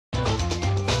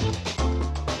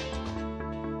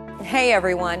Hey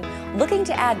everyone, looking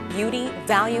to add beauty,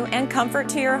 value, and comfort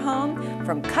to your home?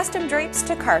 From custom drapes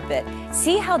to carpet,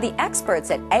 see how the experts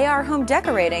at AR Home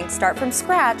Decorating start from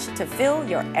scratch to fill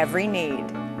your every need.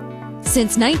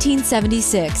 Since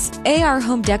 1976, AR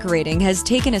Home Decorating has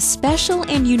taken a special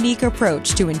and unique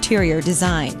approach to interior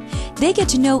design. They get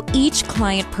to know each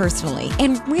client personally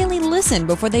and really listen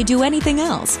before they do anything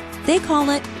else. They call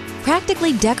it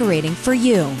practically decorating for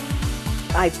you.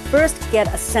 I first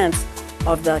get a sense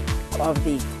of the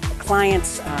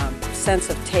client's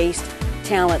sense of taste,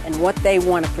 talent, and what they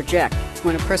want to project.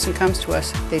 When a person comes to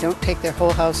us, they don't take their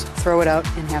whole house, throw it out,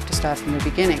 and have to start from the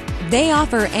beginning. They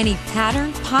offer any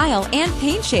pattern, pile, and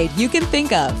paint shade you can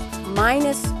think of.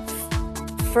 Minus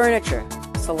furniture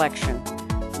selection,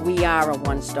 we are a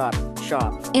one-stop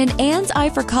shop. And Anne's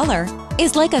eye for color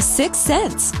is like a sixth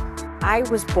sense. I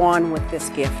was born with this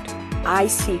gift. I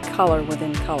see color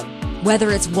within color.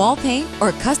 Whether it's wall paint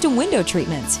or custom window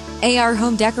treatments, AR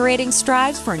Home Decorating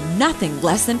strives for nothing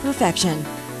less than perfection.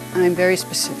 I'm very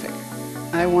specific.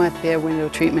 I want their window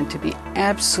treatment to be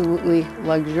absolutely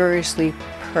luxuriously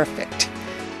perfect.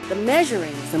 The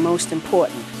measuring is the most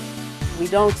important. We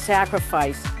don't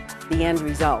sacrifice the end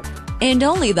result. And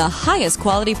only the highest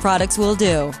quality products will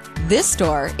do. This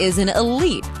store is an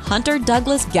elite Hunter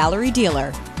Douglas gallery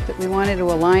dealer. We wanted to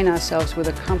align ourselves with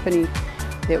a company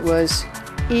that was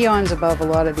eons above a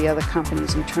lot of the other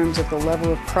companies in terms of the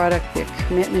level of product, their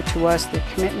commitment to us, their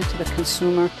commitment to the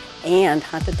consumer. And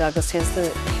Hunter Douglas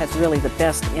has really the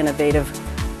best innovative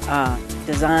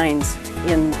designs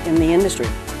in the industry.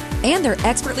 And they're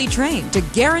expertly trained to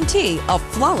guarantee a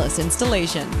flawless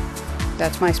installation.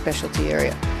 That's my specialty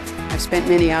area. I've spent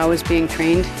many hours being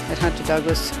trained at Hunter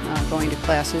Douglas, going to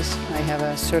classes. I have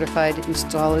a certified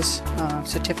installer's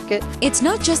certificate. It's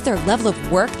not just their level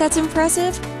of work that's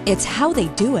impressive, it's how they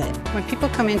do it. When people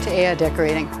come into AR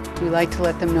Decorating, we like to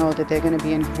let them know that they're going to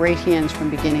be in great hands from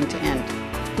beginning to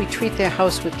end. We treat their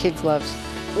house with kid gloves.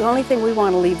 The only thing we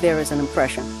want to leave there is an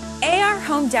impression. AR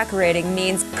Home Decorating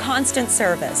means constant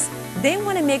service. They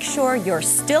want to make sure you're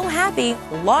still happy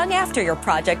long after your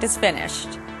project is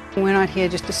finished. We're not here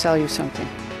just to sell you something.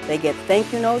 They get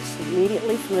thank you notes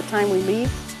immediately from the time we leave.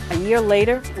 A year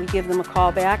later, we give them a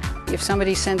call back. If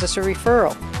somebody sends us a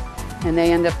referral and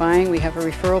they end up buying, we have a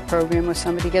referral program where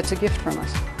somebody gets a gift from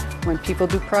us. When people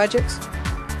do projects,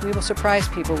 we will surprise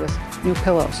people with new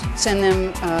pillows. Send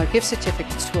them gift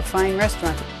certificates to a fine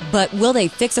restaurant. But will they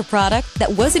fix a product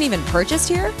that wasn't even purchased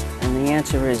here? And the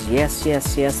answer is yes,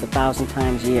 yes, yes, 1,000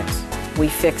 times yes. We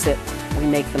fix it. We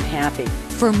make them happy.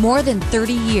 For more than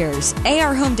 30 years,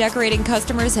 AR Home Decorating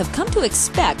customers have come to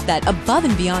expect that above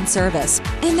and beyond service.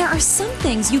 And there are some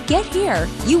things you get here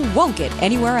you won't get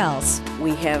anywhere else.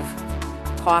 We have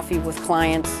coffee with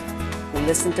clients. We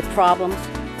listen to problems.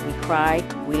 We cry.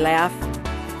 We laugh.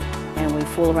 And we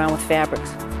fool around with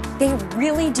fabrics. They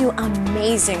really do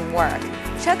amazing work.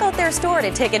 Check out their store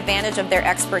to take advantage of their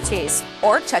expertise,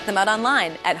 or check them out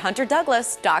online at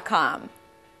hunterdouglas.com.